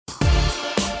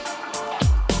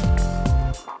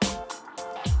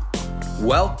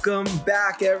Welcome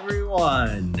back,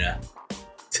 everyone,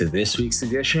 to this week's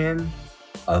edition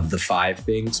of the Five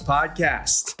Things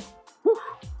Podcast. Whew.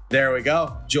 There we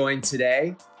go. Joined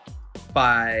today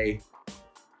by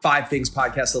Five Things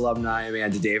Podcast alumni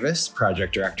Amanda Davis,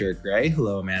 project director at Gray.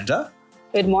 Hello, Amanda.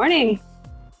 Good morning.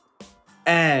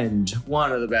 And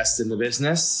one of the best in the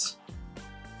business,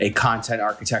 a content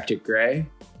architect at Gray,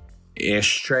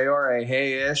 Ish Traore.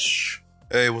 Hey, Ish.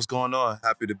 Hey, what's going on?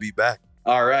 Happy to be back.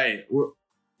 All right.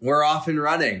 We're off and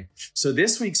running. So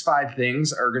this week's five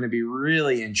things are going to be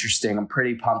really interesting. I'm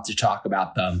pretty pumped to talk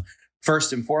about them.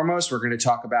 First and foremost, we're going to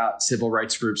talk about civil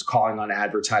rights groups calling on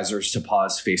advertisers to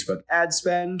pause Facebook ad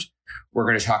spend. We're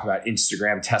going to talk about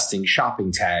Instagram testing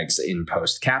shopping tags in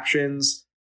post captions.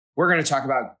 We're going to talk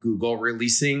about Google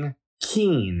releasing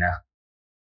Keen,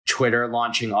 Twitter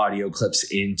launching audio clips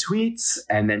in tweets,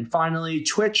 and then finally,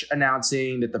 Twitch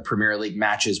announcing that the Premier League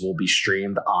matches will be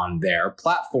streamed on their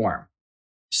platform.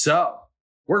 So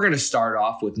we're going to start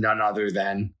off with none other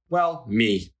than, well,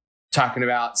 me, talking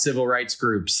about civil rights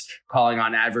groups calling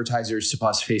on advertisers to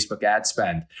pause Facebook ad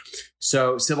spend.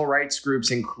 So civil rights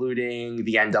groups, including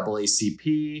the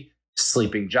NAACP,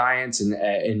 Sleeping Giants, and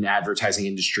an advertising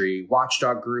industry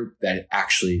watchdog group that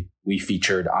actually we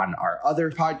featured on our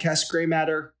other podcast, Gray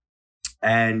Matter,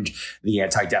 and the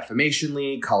Anti-Defamation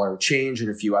League, Color of Change, and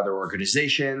a few other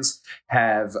organizations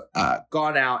have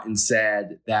gone out and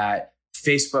said that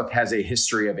Facebook has a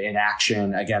history of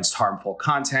inaction against harmful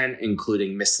content,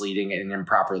 including misleading and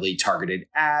improperly targeted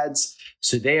ads.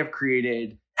 So they have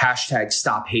created hashtag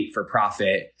Stop Hate for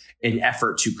Profit, an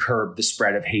effort to curb the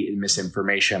spread of hate and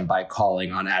misinformation by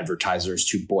calling on advertisers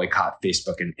to boycott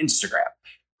Facebook and Instagram.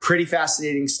 Pretty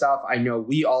fascinating stuff. I know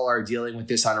we all are dealing with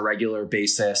this on a regular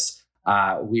basis.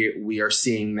 We are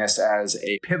seeing this as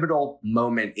a pivotal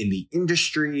moment in the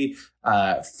industry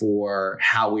for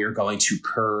how we are going to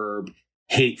curb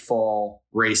hateful,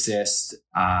 racist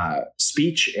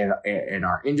speech in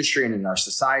our industry and in our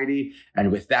society.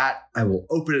 And with that, I will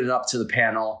open it up to the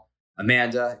panel.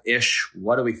 Amanda, Ish,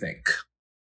 what do we think?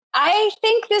 I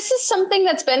think this is something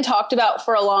that's been talked about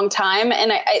for a long time.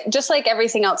 And I just like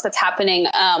everything else that's happening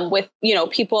with,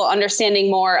 people understanding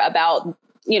more about,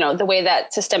 the way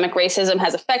that systemic racism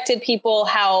has affected people,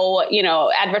 how,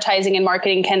 advertising and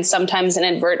marketing can sometimes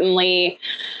inadvertently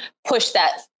push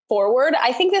that forward.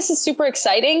 I think this is super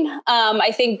exciting.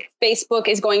 I think Facebook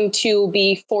is going to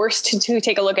be forced to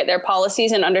take a look at their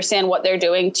policies and understand what they're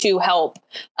doing to help,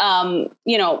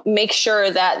 make sure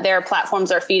that their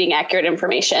platforms are feeding accurate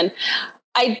information.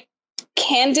 I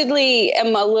candidly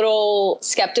am a little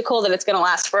skeptical that it's going to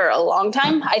last for a long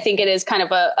time. I think it is kind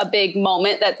of a big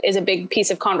moment that is a big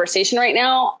piece of conversation right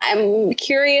now. I'm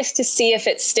curious to see if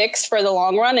it sticks for the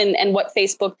long run and what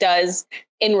Facebook does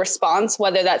in response,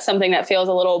 whether that's something that feels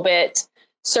a little bit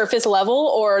surface level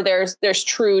or there's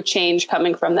true change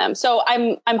coming from them. So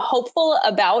I'm hopeful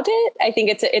about it. I think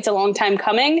it's a long time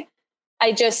coming.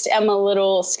 I just am a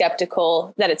little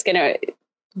skeptical that it's going to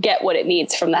get what it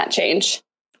needs from that change.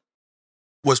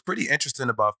 What's pretty interesting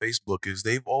about Facebook is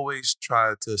they've always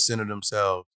tried to center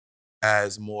themselves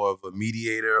as more of a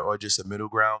mediator or just a middle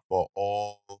ground for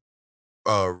all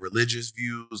religious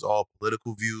views, all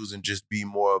political views, and just be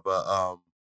more of a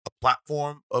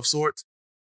platform of sorts.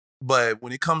 But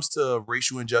when it comes to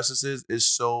racial injustices, it's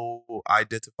so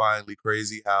identifyingly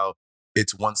crazy how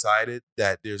it's one-sided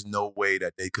that there's no way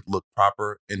that they could look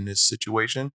proper in this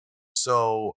situation.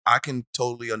 So I can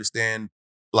totally understand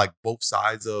like both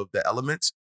sides of the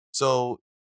elements. So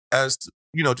as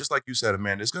just like you said,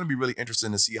 Amanda, it's going to be really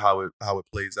interesting to see how it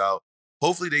plays out.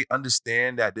 Hopefully they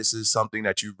understand that this is something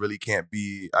that you really can't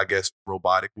be, I guess,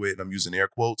 robotic with. And I'm using air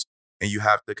quotes, and you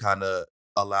have to kind of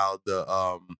allow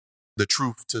the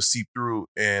truth to seep through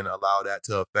and allow that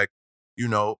to affect,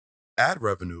 ad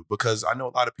revenue, because I know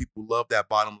a lot of people love that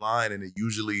bottom line and it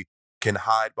usually can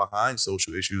hide behind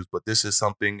social issues. But this is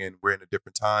something, and we're in a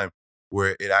different time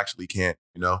where it actually can't,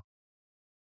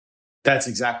 That's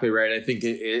exactly right. I think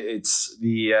it's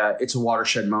a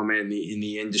watershed moment in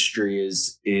the industry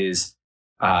is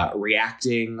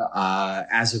reacting.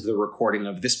 As of the recording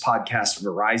of this podcast,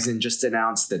 Verizon just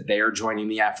announced that they are joining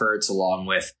the efforts along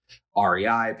with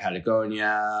REI,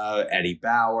 Patagonia, Eddie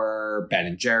Bauer,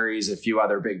 Ben & Jerry's, a few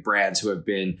other big brands who have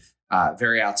been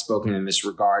very outspoken in this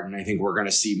regard. And I think we're going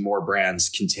to see more brands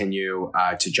continue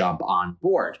to jump on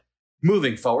board.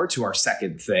 Moving forward to our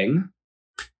second thing,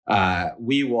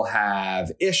 we will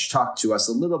have Ish talk to us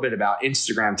a little bit about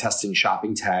Instagram testing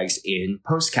shopping tags in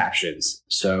post captions.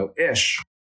 So Ish.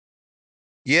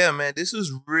 Yeah, man, this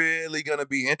is really going to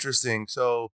be interesting.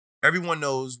 So everyone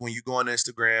knows when you go on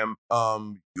Instagram,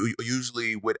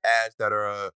 usually with ads that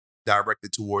are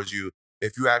directed towards you,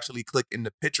 if you actually click in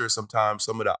the picture, sometimes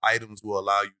some of the items will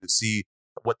allow you to see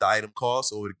what the item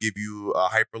costs, or to give you a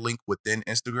hyperlink within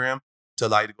Instagram to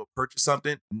allow you to go purchase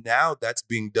something. Now that's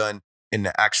being done in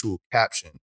the actual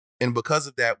caption. And because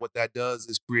of that, what that does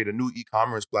is create a new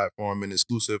e-commerce platform and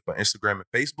exclusive for Instagram and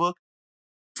Facebook.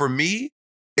 For me,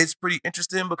 it's pretty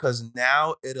interesting because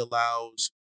now it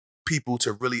allows people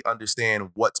to really understand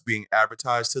what's being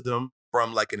advertised to them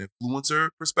from like an influencer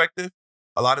perspective.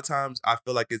 A lot of times I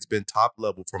feel like it's been top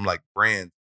level from like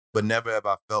brands, but never have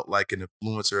I felt like an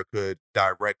influencer could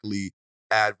directly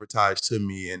advertise to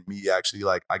me and me actually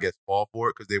like, I guess, fall for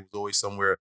it, because there was always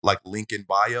somewhere like link in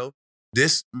bio.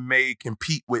 This may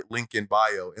compete with link in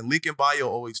bio, and link in bio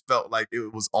always felt like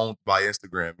it was owned by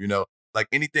Instagram, you know, like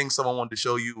anything someone wanted to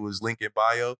show you was link in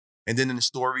bio. And then in the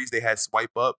stories, they had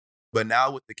swipe up. But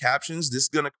now with the captions, this is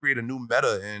going to create a new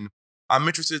meta. And I'm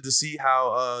interested to see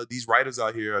how these writers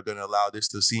out here are going to allow this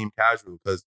to seem casual,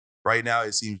 because right now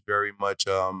it seems very much,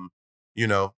 you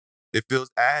know, it feels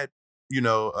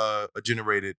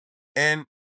generated. And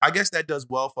I guess that does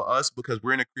well for us because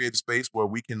we're in a creative space where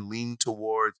we can lean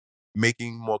towards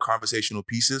making more conversational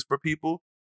pieces for people.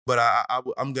 But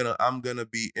I'm gonna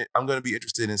be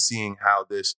interested in seeing how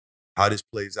this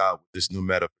plays out with this new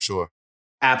meta for sure.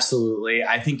 Absolutely.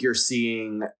 I think you're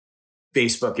seeing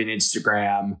Facebook and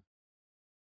Instagram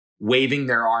waving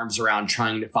their arms around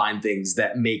trying to find things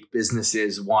that make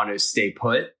businesses want to stay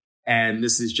put. And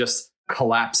this is just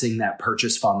collapsing that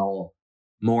purchase funnel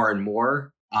more and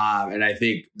more. And I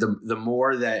think the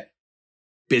more that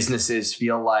businesses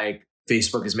feel like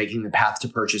Facebook is making the path to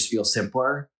purchase feel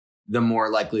simpler, the more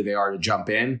likely they are to jump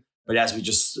in. But as we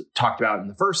just talked about in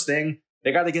the first thing,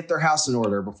 they got to get their house in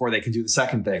order before they can do the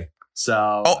second thing.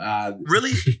 So,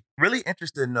 really, really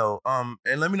interesting though.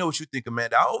 And let me know what you think,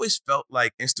 Amanda. I always felt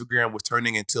like Instagram was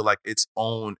turning into like its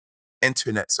own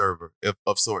internet server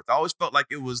of sorts. I always felt like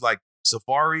it was like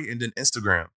Safari and then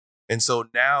Instagram. And so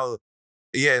now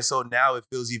it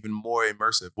feels even more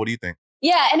immersive. What do you think?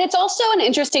 Yeah, and it's also an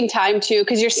interesting time too,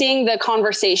 because you're seeing the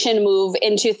conversation move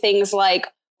into things like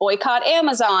boycott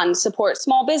Amazon, support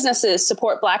small businesses,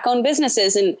 support Black-owned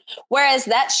businesses. And whereas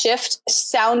that shift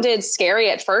sounded scary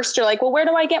at first, you're like, well, where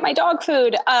do I get my dog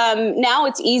food? Now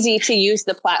it's easy to use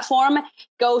the platform,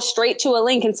 go straight to a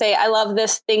link and say, I love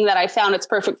this thing that I found. It's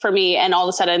perfect for me. And all of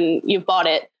a sudden you've bought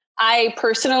it. I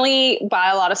personally buy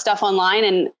a lot of stuff online,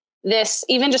 and this,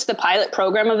 even just the pilot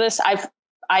program of this,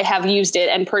 I have used it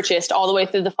and purchased all the way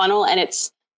through the funnel, and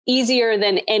it's easier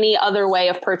than any other way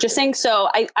of purchasing. So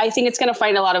I think it's going to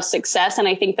find a lot of success. And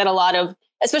I think that a lot of,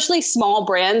 especially small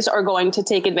brands, are going to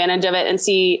take advantage of it and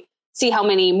see how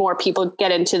many more people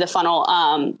get into the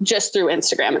funnel just through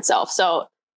Instagram itself. So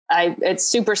it's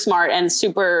super smart and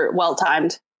super well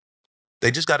timed. They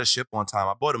just got to ship on time.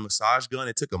 I bought a massage gun.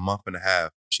 It took a month and a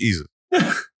half. Jesus.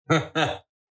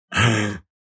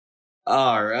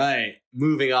 All right.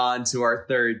 Moving on to our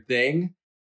third thing.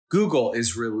 Google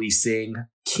is releasing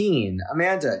Keen.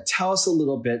 Amanda, tell us a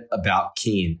little bit about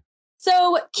Keen.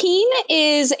 So Keen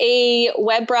is a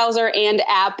web browser and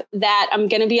app that, I'm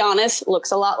going to be honest,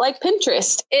 looks a lot like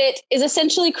Pinterest. It is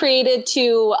essentially created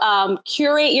to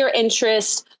curate your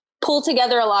interests, pull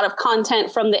together a lot of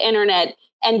content from the internet,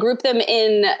 and group them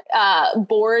in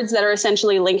boards that are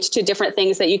essentially linked to different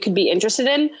things that you could be interested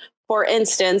in. For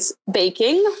instance,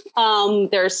 baking,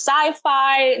 there's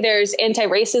sci-fi, there's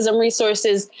anti-racism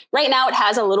resources. Right now, it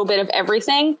has a little bit of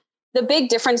everything. The big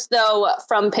difference, though,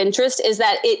 from Pinterest is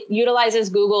that it utilizes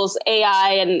Google's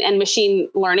AI and machine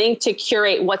learning to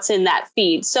curate what's in that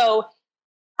feed. So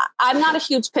I'm not a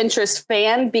huge Pinterest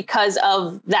fan because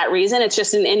of that reason. It's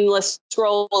just an endless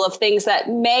scroll of things that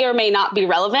may or may not be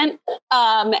relevant.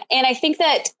 And I think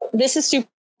that this is super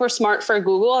smart for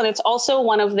Google. And it's also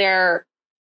one of their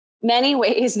many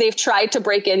ways they've tried to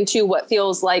break into what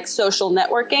feels like social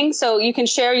networking. So you can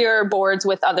share your boards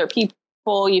with other people.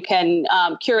 You can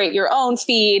curate your own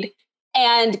feed.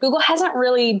 And Google hasn't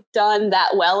really done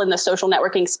that well in the social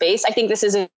networking space. I think this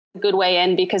is a good way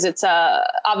in because it's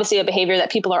obviously a behavior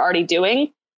that people are already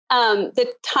doing.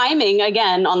 The timing,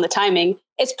 again, on the timing,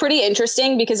 it's pretty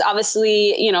interesting because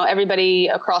obviously, everybody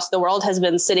across the world has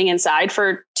been sitting inside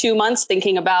for 2 months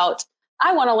thinking about,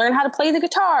 I want to learn how to play the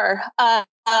guitar.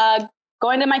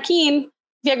 Going to my Keen,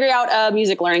 figure out a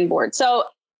music learning board. So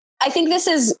I think this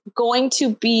is going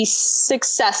to be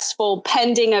successful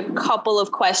pending a couple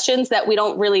of questions that we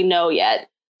don't really know yet.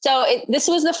 So this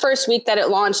was the first week that it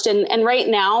launched. And right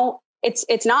now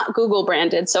it's not Google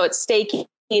branded. So it's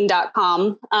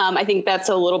staykeen.com. I think that's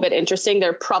a little bit interesting.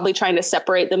 They're probably trying to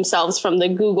separate themselves from the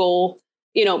Google,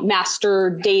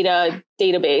 master data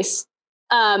database.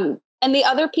 And the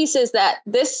other piece is that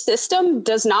this system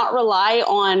does not rely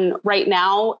on right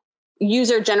now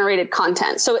user generated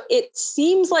content. So it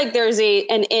seems like there's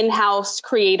an in-house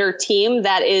creator team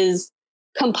that is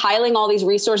compiling all these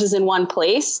resources in one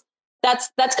place.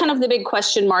 That's kind of the big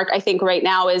question mark, I think, right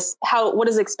now is what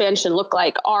does expansion look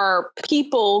like? Are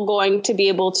people going to be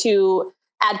able to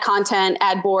add content,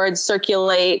 add boards,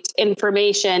 circulate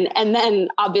information? And then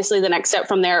obviously the next step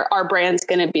from there, are brands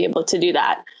going to be able to do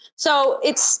that? So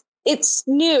it's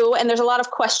new and there's a lot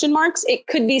of question marks. It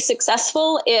could be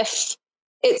successful if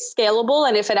it's scalable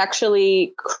and if it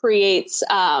actually creates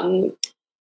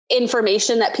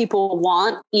information that people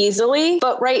want easily.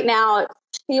 But right now it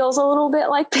feels a little bit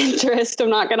like Pinterest, I'm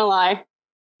not going to lie.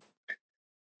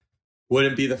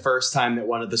 Wouldn't be the first time that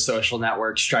one of the social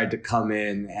networks tried to come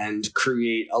in and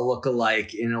create a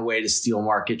lookalike in a way to steal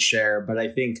market share. But I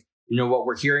think, what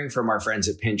we're hearing from our friends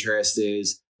at Pinterest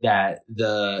is that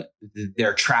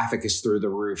their traffic is through the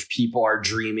roof. People are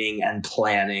dreaming and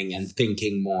planning and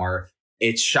thinking more.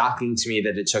 It's shocking to me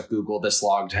that it took Google this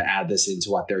long to add this into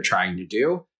what they're trying to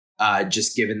do,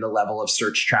 just given the level of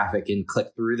search traffic and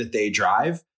click through that they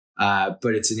drive.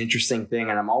 But it's an interesting thing.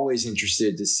 And I'm always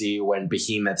interested to see when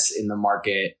behemoths in the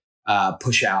market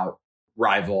push out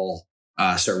rival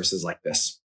services like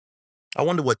this. I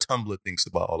wonder what Tumblr thinks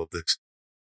about all of this.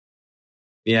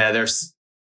 Yeah, there's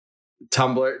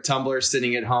Tumblr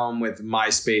sitting at home with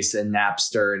MySpace and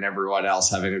Napster and everyone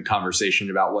else having a conversation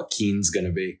about what Keen's going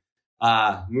to be.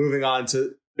 Moving on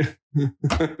to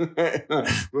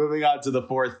the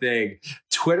fourth thing.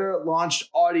 Twitter launched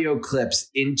audio clips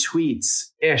in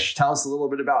tweets. Ish, tell us a little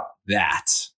bit about that.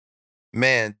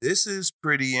 Man, this is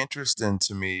pretty interesting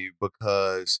to me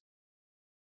because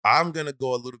I'm going to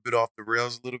go a little bit off the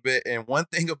rails a little bit. And one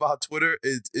thing about Twitter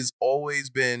is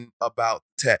always been about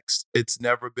text. It's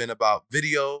never been about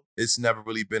video. It's never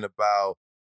really been about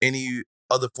any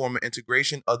other form of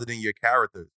integration other than your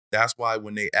characters. That's why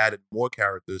when they added more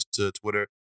characters to Twitter,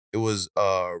 it was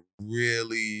a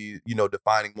really,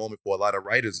 defining moment for a lot of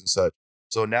writers and such.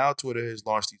 So now Twitter has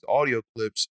launched these audio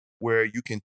clips where you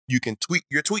can tweet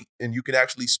your tweet and you can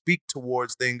actually speak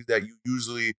towards things that you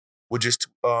usually would just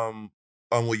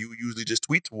just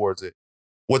tweet towards it.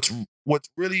 What's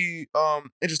really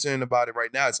interesting about it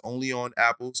right now, it's only on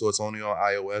Apple, so it's only on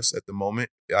iOS at the moment.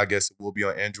 I guess it will be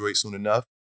on Android soon enough.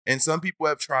 And some people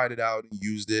have tried it out and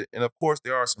used it. And of course,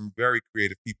 there are some very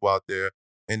creative people out there.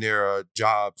 And there are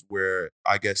jobs where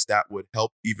I guess that would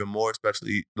help even more,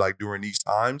 especially like during these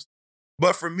times.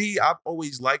 But for me, I've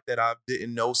always liked that I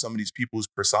didn't know some of these people's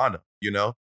persona,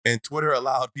 and Twitter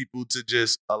allowed people to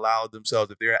just allow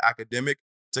themselves, if they're academic,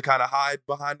 to kind of hide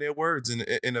behind their words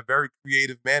in a very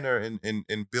creative manner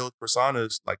and build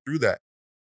personas like through that.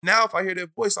 Now, if I hear their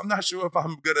voice, I'm not sure if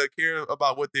I'm going to care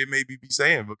about what they maybe be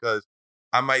saying because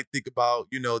I might think about,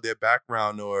 their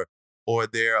background or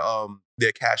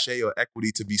their cachet or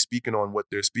equity to be speaking on what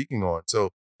they're speaking on. So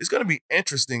it's going to be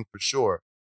interesting for sure,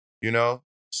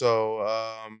 So,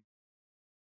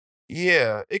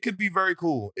 yeah, it could be very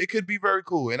cool. It could be very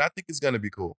cool. And I think it's going to be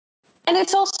cool. And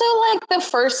it's also like the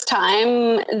first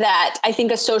time that I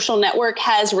think a social network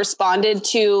has responded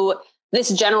to this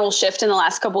general shift in the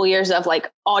last couple of years of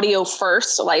like audio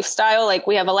first lifestyle. Like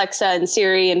we have Alexa and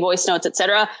Siri and voice notes, et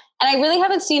cetera. And I really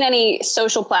haven't seen any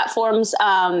social platforms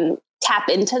tap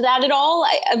into that at all.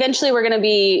 Eventually, we're going to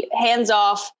be hands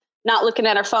off, not looking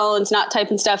at our phones, not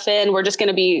typing stuff in. We're just going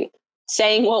to be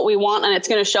saying what we want and it's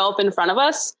going to show up in front of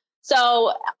us.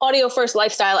 So audio first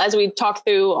lifestyle, as we talked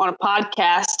through on a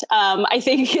podcast, I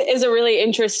think is a really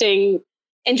interesting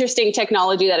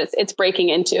technology that it's breaking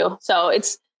into. So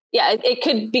it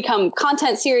could become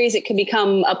content series. It could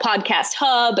become a podcast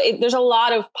hub. There's a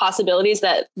lot of possibilities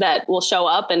that will show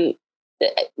up and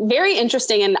very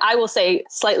interesting. And I will say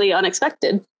slightly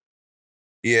unexpected.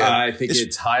 Yeah, I think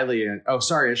it's highly. Oh,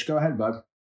 sorry, Ish. Go ahead, bud.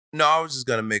 No, I was just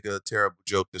going to make a terrible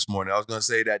joke this morning. I was going to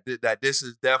say that this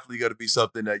is definitely going to be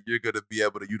something that you're going to be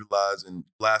able to utilize and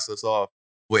blast us off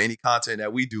with any content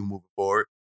that we do moving forward.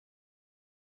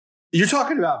 You're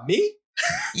talking about me?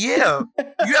 Yeah,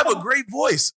 you have a great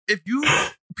voice.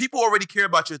 People already care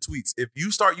about your tweets. If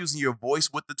you start using your voice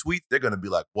with the tweets, they're going to be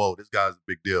like, whoa, this guy's a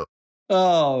big deal.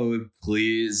 Oh,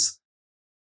 please.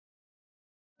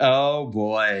 Oh,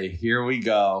 boy. Here we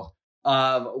go.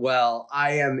 Well,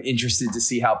 I am interested to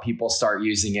see how people start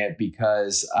using it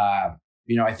because, I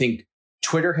think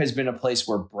Twitter has been a place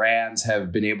where brands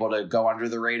have been able to go under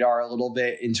the radar a little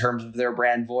bit in terms of their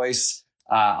brand voice.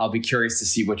 I'll be curious to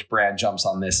see which brand jumps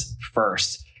on this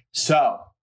first. So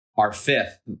our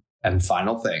fifth and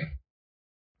final thing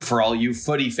for all you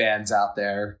footy fans out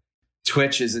there,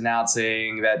 Twitch is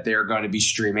announcing that they're going to be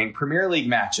streaming Premier League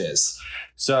matches.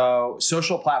 So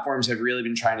social platforms have really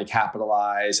been trying to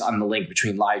capitalize on the link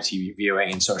between live TV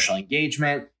viewing and social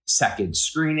engagement, second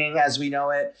screening as we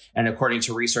know it. And according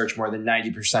to research, more than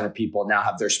 90% of people now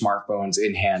have their smartphones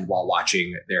in hand while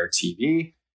watching their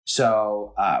TV.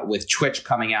 So with Twitch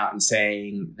coming out and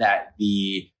saying that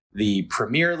the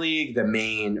Premier League, the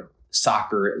main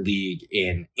soccer league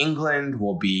in England,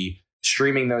 will be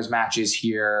streaming those matches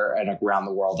here and around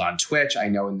the world on Twitch. I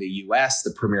know in the US,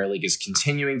 the Premier League is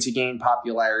continuing to gain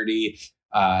popularity.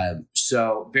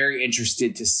 So very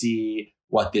interested to see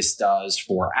what this does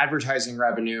for advertising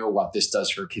revenue, what this does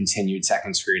for continued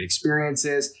second screen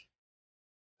experiences.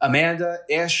 Amanda,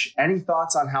 Ish, any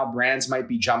thoughts on how brands might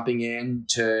be jumping in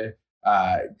to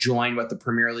join what the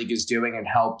Premier League is doing and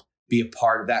help be a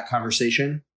part of that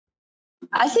conversation?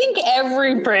 I think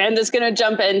every brand is going to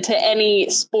jump into any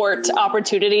sport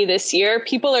opportunity this year.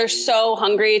 People are so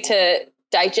hungry to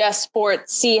digest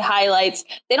sports, see highlights.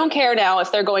 They don't care now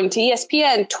if they're going to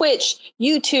ESPN, Twitch,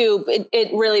 YouTube.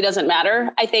 It really doesn't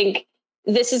matter. I think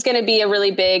this is going to be a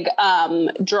really big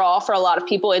draw for a lot of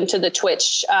people into the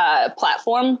Twitch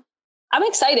platform. I'm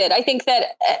excited. I think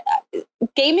that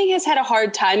gaming has had a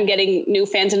hard time getting new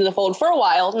fans into the fold for a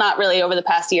while, not really over the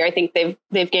past year. I think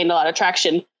they've gained a lot of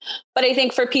traction. But I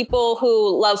think for people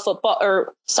who love football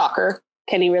or soccer,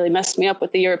 Kenny really messed me up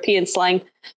with the European slang.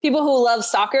 People who love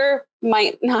soccer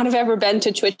might not have ever been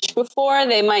to Twitch before.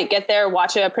 They might get there,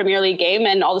 watch a Premier League game,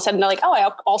 and all of a sudden they're like, oh, I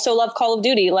also love Call of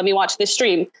Duty. Let me watch this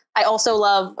stream. I also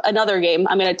love another game.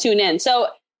 I'm going to tune in. So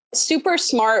super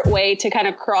smart way to kind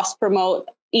of cross promote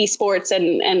esports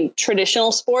and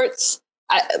traditional sports.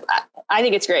 I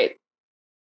think it's great.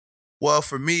 Well,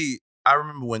 for me, I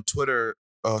remember when Twitter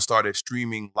started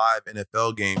streaming live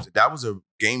NFL games. That was a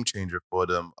game changer for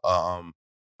them.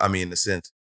 In a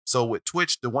sense. So with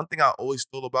Twitch, the one thing I always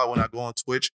feel about when I go on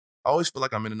Twitch, I always feel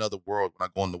like I'm in another world when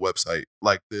I go on the website.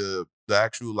 Like the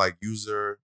actual like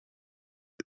user,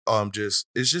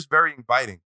 it's just very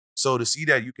inviting. So to see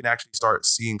that you can actually start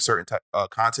seeing certain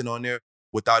content on there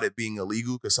without it being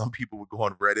illegal, because some people would go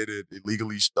on Reddit and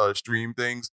illegally stream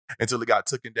things until it got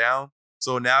taken down.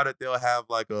 So now that they'll have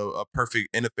like a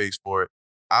perfect interface for it,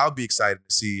 I'll be excited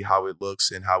to see how it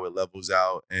looks and how it levels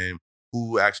out and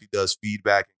who actually does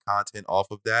feedback and content off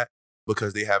of that,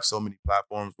 because they have so many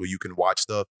platforms where you can watch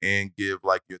stuff and give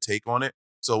like your take on it.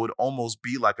 So it would almost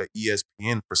be like a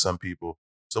ESPN for some people.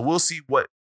 So we'll see what,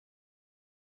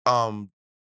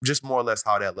 just more or less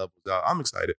how that levels out. I'm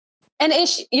excited. And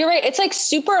you're right. It's like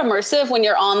super immersive when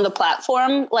you're on the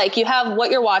platform. Like you have what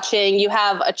you're watching, you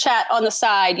have a chat on the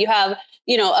side, you have,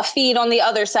 a feed on the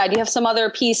other side, you have some other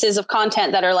pieces of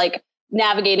content that are like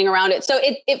navigating around it. So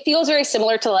it feels very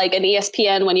similar to like an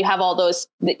ESPN when you have all those,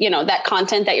 that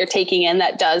content that you're taking in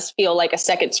that does feel like a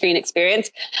second screen experience.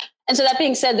 And so that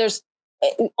being said, there's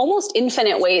almost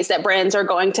infinite ways that brands are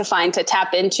going to find to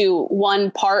tap into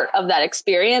one part of that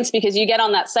experience, because you get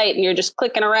on that site and you're just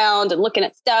clicking around and looking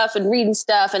at stuff and reading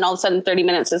stuff, and all of a sudden 30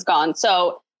 minutes is gone.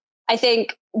 So I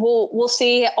think we'll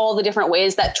see all the different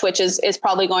ways that Twitch is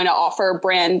probably going to offer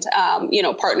brand,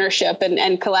 partnership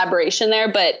and collaboration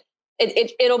there. But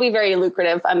it'll be very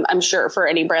lucrative, I'm sure, for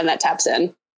any brand that taps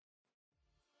in.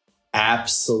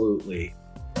 Absolutely.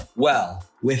 Well,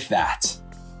 with that,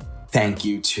 thank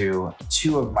you to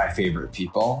two of my favorite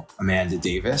people, Amanda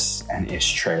Davis and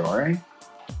Ish Traore.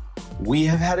 We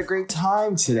have had a great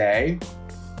time today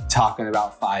talking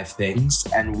about 5 things,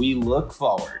 and we look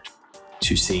forward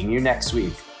to seeing you next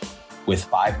week with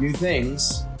 5 new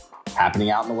things happening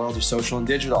out in the world of social and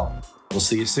digital. We'll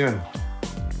see you soon.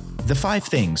 The 5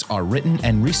 Things are written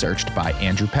and researched by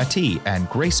Andrew Pattee and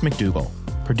Grace McDougall.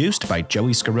 Produced by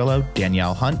Joey Scarillo,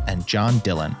 Danielle Hunt, and John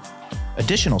Dillon.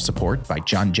 Additional support by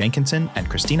John Jenkinson and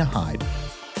Christina Hyde.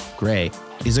 Gray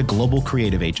is a global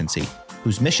creative agency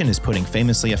whose mission is putting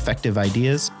famously effective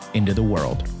ideas into the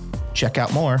world. Check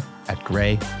out more at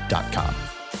gray.com.